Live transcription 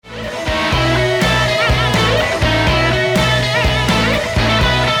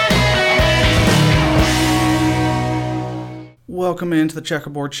Welcome into the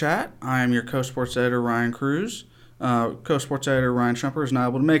Checkerboard Chat. I am your co-sports editor, Ryan Cruz. Co-sports editor, Ryan Shumper, is not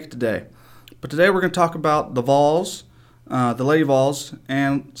able to make it today. But today we're going to talk about the Vols, the Lady Vols,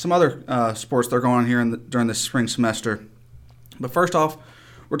 and some other sports that are going on here during this spring semester. But first off,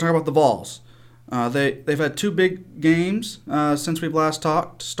 we're talking about the Vols. They've had two big games since we've last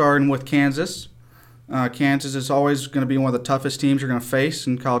talked, starting with Kansas. Kansas is always going to be one of the toughest teams you're going to face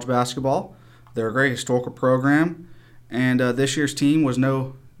in college basketball. They're a great historical program. And this year's team was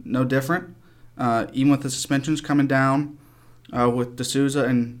no different, even with the suspensions coming down with D'Souza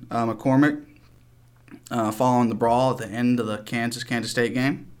and McCormick following the brawl at the end of the Kansas State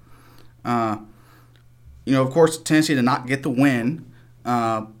game. Of course, Tennessee did not get the win,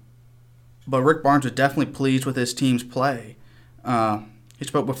 but Rick Barnes was definitely pleased with his team's play. He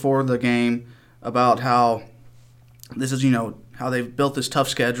spoke before the game about how this is, how they've built this tough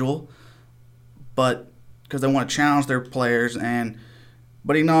schedule, but because they want to challenge their players,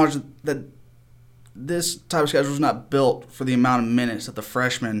 but he acknowledged that this type of schedule is not built for the amount of minutes that the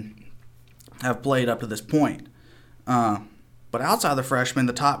freshmen have played up to this point. But outside the freshmen,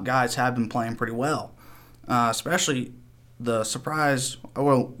 the top guys have been playing pretty well, especially the surprise. I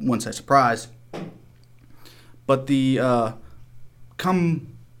wouldn't say surprise, but the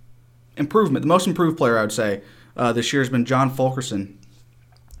improvement, the most improved player I would say this year has been John Fulkerson.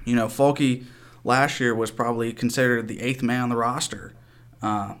 Fulky last year was probably considered the eighth man on the roster.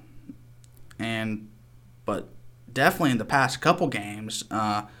 But definitely in the past couple games,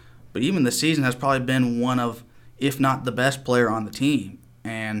 but even the season has probably been one of, if not the best player on the team.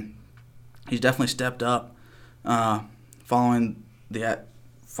 And he's definitely stepped up following the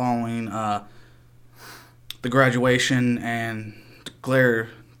graduation and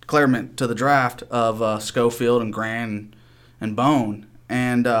declarement to the draft of Schofield and Grant and Bone.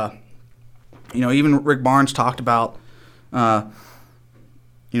 And even Rick Barnes talked about,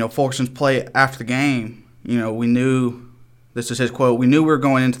 Fulkerson's play after the game. We knew, this is his quote, we knew we were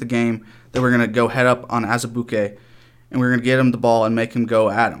going into the game that we were going to go head up on Azubuike, and we were going to get him the ball and make him go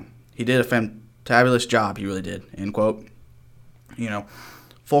at him. He did a fantabulous job, he really did, end quote.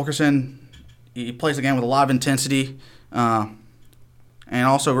 Fulkerson, he plays the game with a lot of intensity, and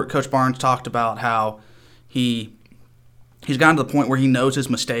also Coach Barnes talked about how he's gotten to the point where he knows his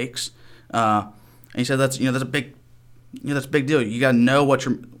mistakes. And he said that's a big deal. You got to know what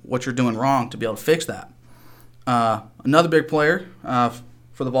you're doing wrong to be able to fix that. Another big player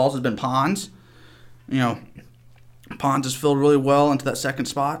for the Vols has been Pons. Pons has filled really well into that second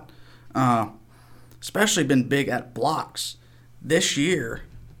spot. Especially been big at blocks this year.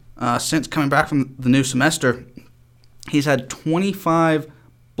 Since coming back from the new semester, he's had 25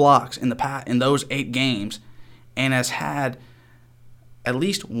 blocks in those 8 games, and has had at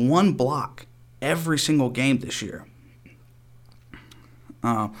least one block every single game this year.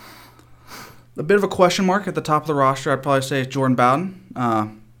 A bit of a question mark at the top of the roster, I'd probably say, is Jordan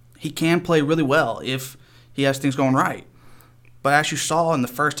Bowden. He can play really well if he has things going right. But as you saw in the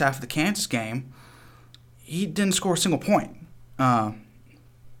first half of the Kansas game, he didn't score a single point. Now,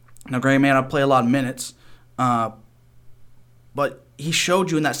 Gray may not play a lot of minutes, but he showed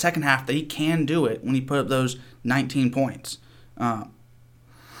you in that second half that he can do it when he put up those 19 points.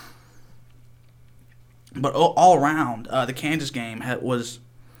 But all around, the Kansas game was,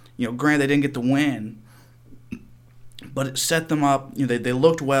 granted they didn't get the win, but it set them up. They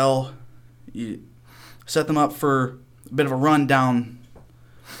looked well. You set them up for a bit of a run down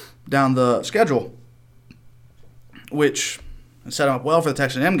the schedule, which set them up well for the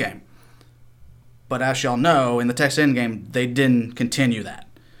Texas A&M game. But as y'all know, in the Texas A&M game, they didn't continue that.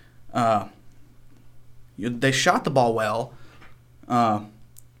 They shot the ball well.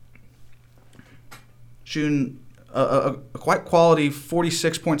 Shooting a quite quality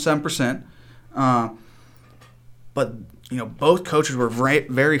 46.7%. But, both coaches were very,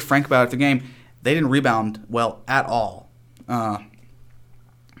 very frank about it at the game. They didn't rebound well at all.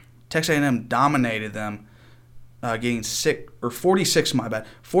 Texas A&M dominated them, getting 46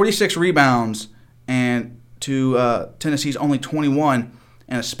 rebounds, and to Tennessee's only 21.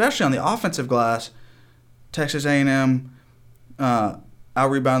 And especially on the offensive glass, Texas A&M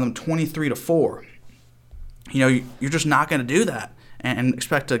out-rebounded them 23-4. You're just not going to do that and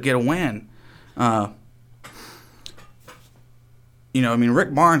expect to get a win.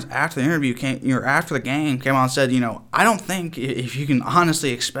 Rick Barnes, after the interview, after the game, came out and said, I don't think if you can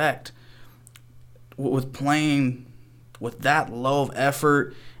honestly expect with playing with that low of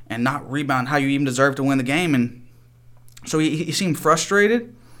effort and not rebound how you even deserve to win the game. And so he seemed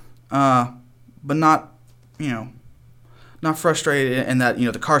frustrated, but not frustrated in that,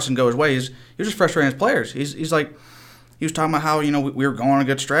 the Carson go his way. He's just frustrating his players. He's like, he was talking about how we were going on a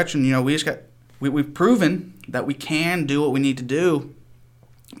good stretch, and we've proven that we can do what we need to do,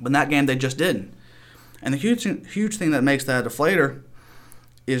 but in that game they just didn't. And the huge thing that makes that a deflator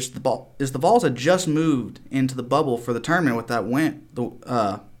is the Vols had just moved into the bubble for the tournament with that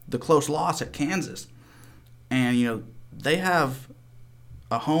the close loss at Kansas, and they have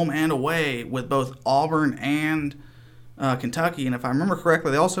a home and away with both Auburn and Kentucky, and if I remember correctly,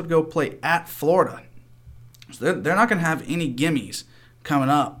 they also go play at Florida. So they're not going to have any gimmies coming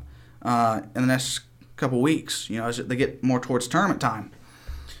up in the next couple weeks, as they get more towards tournament time.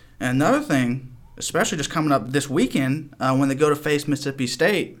 And another thing, especially just coming up this weekend when they go to face Mississippi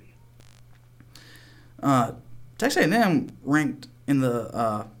State, Texas A&M ranked in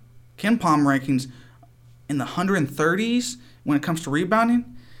the KenPom rankings in the 130s when it comes to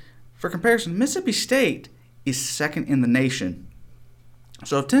rebounding. For comparison, Mississippi State is second in the nation.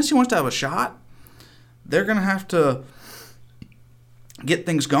 So if Tennessee wants to have a shot, they're going to have to get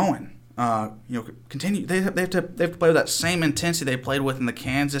things going. Continue. They have to play with that same intensity they played with in the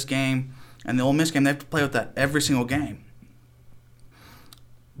Kansas game and the Ole Miss game. They have to play with that every single game.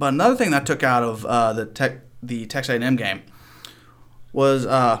 But another thing that I took out of the Texas A&M game was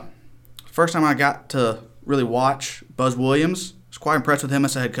first time I got to really watch Buzz Williams. I was quite impressed with him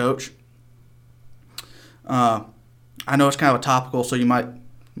as a head coach. I know it's kind of a topical, so you might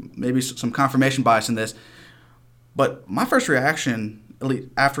maybe some confirmation bias in this. But my first reaction, at least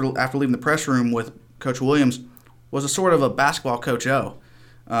after leaving the press room with Coach Williams, was a sort of a basketball Coach O.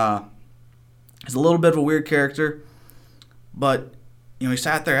 He's a little bit of a weird character, but he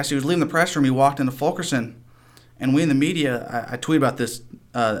sat there as he was leaving the press room. He walked into Fulkerson, and we in the media, I tweeted about this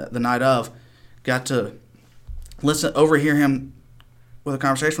the night of, got to overhear him with a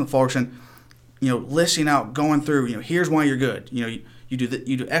conversation with Fulkerson. Listing out, going through, here's why you're good. You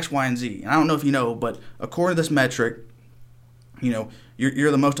do X, Y, and Z. And I don't know if you know, but according to this metric,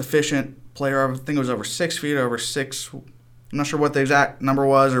 you're the most efficient player. I think it was over 6 feet, over 6. I'm not sure what the exact number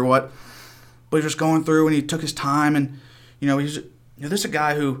was or what, but he's just going through and he took his time and this is a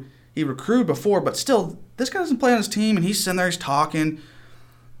guy who he recruited before, but still this guy doesn't play on his team and he's sitting there, he's talking,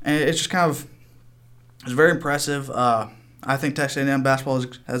 and it's just it's very impressive. I think Texas A&M basketball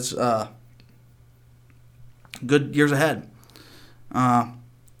has good years ahead.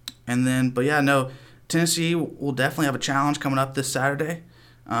 Tennessee will definitely have a challenge coming up this Saturday.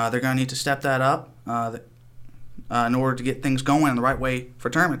 They're going to need to step that up in order to get things going in the right way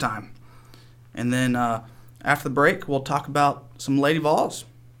for tournament time. And then after the break, we'll talk about some Lady Vols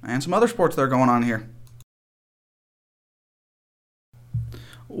and some other sports that are going on here.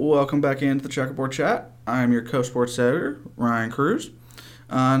 Welcome back into the Checkerboard Chat. I am your co-sports editor, Ryan Cruz.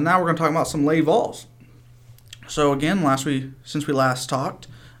 Now we're going to talk about some Lady Vols. So again, since we last talked,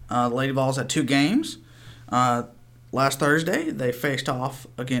 the Lady Vols had 2 games. Last Thursday, they faced off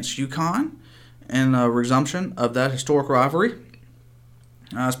against UConn in a resumption of that historic rivalry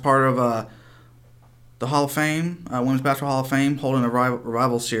as part of the Hall of Fame, Women's Basketball Hall of Fame, holding a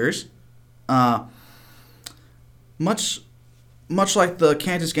rival series. Much like the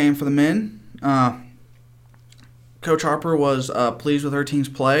Kansas game for the men, Coach Harper was pleased with her team's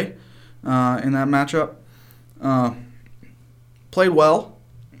play in that matchup. Played well.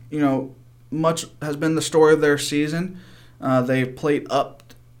 Much has been the story of their season. They've played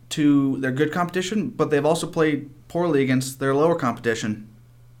up to their good competition, but they've also played poorly against their lower competition.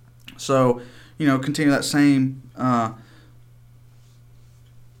 So, continue that same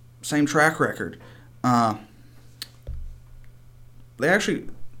track record. They actually,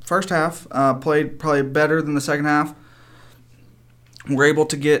 first half, played probably better than the second half. Were able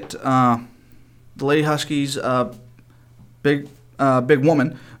to get the Lady Huskies big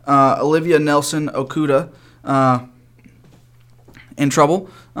woman, Olivia Nelson Okuda, in trouble.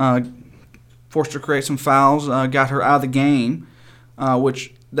 Forced her to create some fouls, got her out of the game,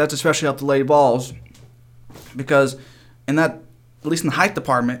 which that's especially helped the Lady Vols because at least in the height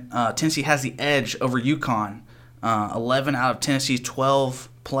department, Tennessee has the edge over UConn. 11 out of Tennessee's 12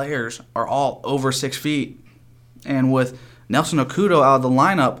 players are all over 6 feet. And with Nelson Okuda out of the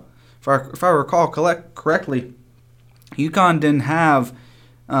lineup, if I recall correctly, UConn didn't have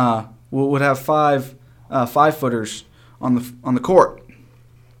would have 5-footers on the court.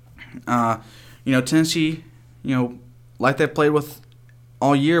 Tennessee, like they've played with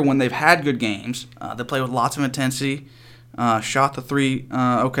all year when they've had good games, they played with lots of intensity, shot the three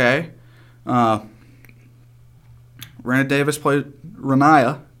okay. Renaya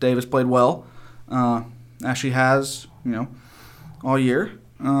Davis played well, as she has, all year.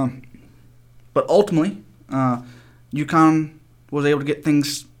 But ultimately, UConn was able to get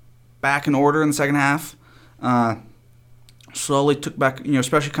things back in order in the second half. slowly took back,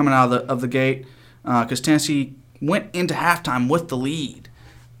 especially coming out of the gate, because Tennessee went into halftime with the lead,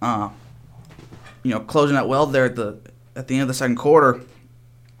 closing out well there at the end of the second quarter.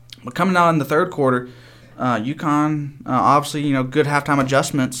 But coming out in the third quarter, UConn, obviously, good halftime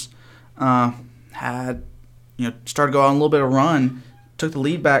adjustments, had, started to go on a little bit of run, took the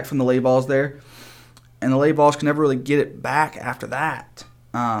lead back from the Lady Vols there, and the Lady Vols can never really get it back after that.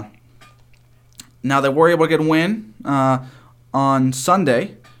 Now they were able to get a win on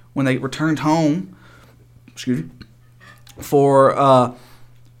Sunday when they returned home. For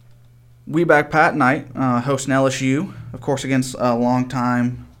We-Back Pat night, hosting LSU, of course, against a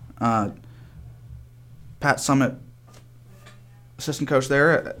longtime Pat Summitt assistant coach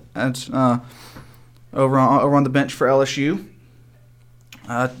there, over on the bench for LSU.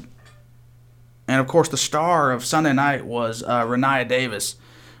 And of course, the star of Sunday night was Rennia Davis.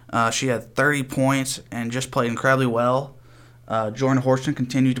 She had 30 points and just played incredibly well. Jordan Horston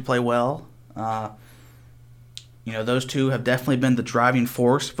continued to play well. Those two have definitely been the driving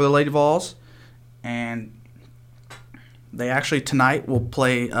force for the Lady Vols. And they actually tonight will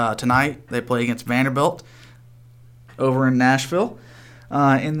play. Tonight they play against Vanderbilt over in Nashville.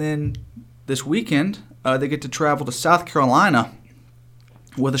 And then this weekend they get to travel to South Carolina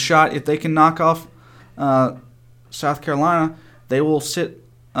with a shot. If they can knock off South Carolina, they will sit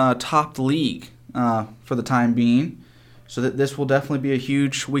top the league for the time being. So that this will definitely be a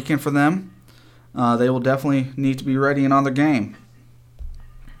huge weekend for them. They will definitely need to be ready and on their game.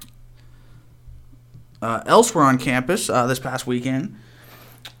 Elsewhere on campus this past weekend,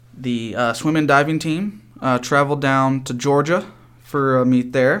 the swim and diving team traveled down to Georgia for a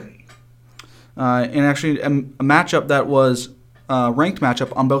meet there. And actually a matchup that was ranked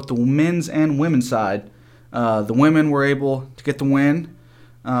matchup on both the men's and women's side. The women were able to get the win,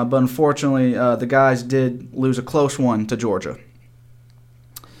 but unfortunately the guys did lose a close one to Georgia.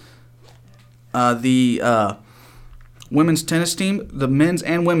 The women's tennis team, the men's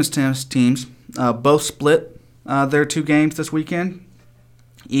and women's tennis teams, both split their two games this weekend.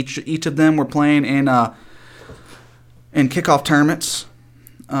 Each of them were playing in kickoff tournaments.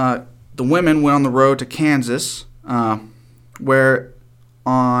 The women went on the road to Kansas, where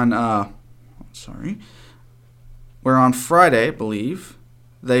on Friday, I believe,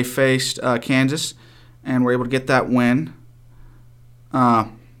 they faced Kansas and were able to get that win.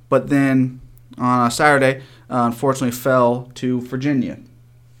 But then on Saturday, unfortunately fell to Virginia.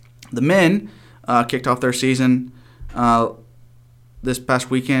 The men kicked off their season this past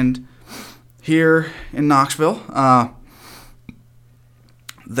weekend here in Knoxville.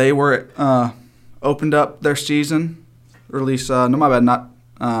 They were opened up their season, or at least, opened up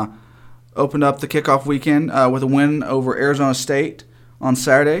the kickoff weekend with a win over Arizona State on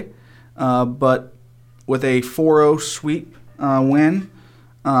Saturday, but with a 4-0 sweep win.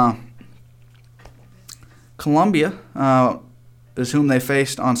 Columbia is whom they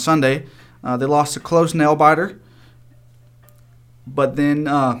faced on Sunday. They lost a close nail-biter. But then,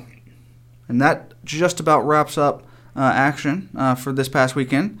 and that just about wraps up action for this past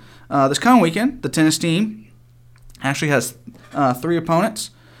weekend. This coming weekend, the tennis team actually has 3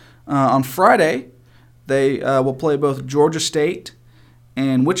 opponents. On Friday, they will play both Georgia State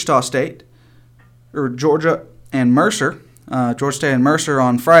and Wichita State, or Georgia and Mercer. Georgia State and Mercer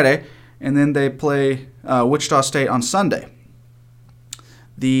on Friday, and then they play Wichita State on Sunday.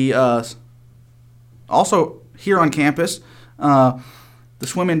 The also here on campus, the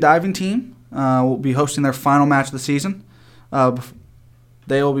swim and diving team will be hosting their final match of the season.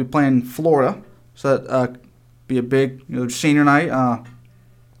 They will be playing Florida, so that be a big senior night.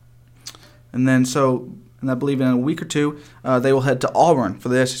 And I believe in a week or two, they will head to Auburn for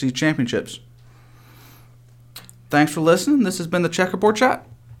the SEC championships. Thanks for listening. This has been the Checkerboard Chat.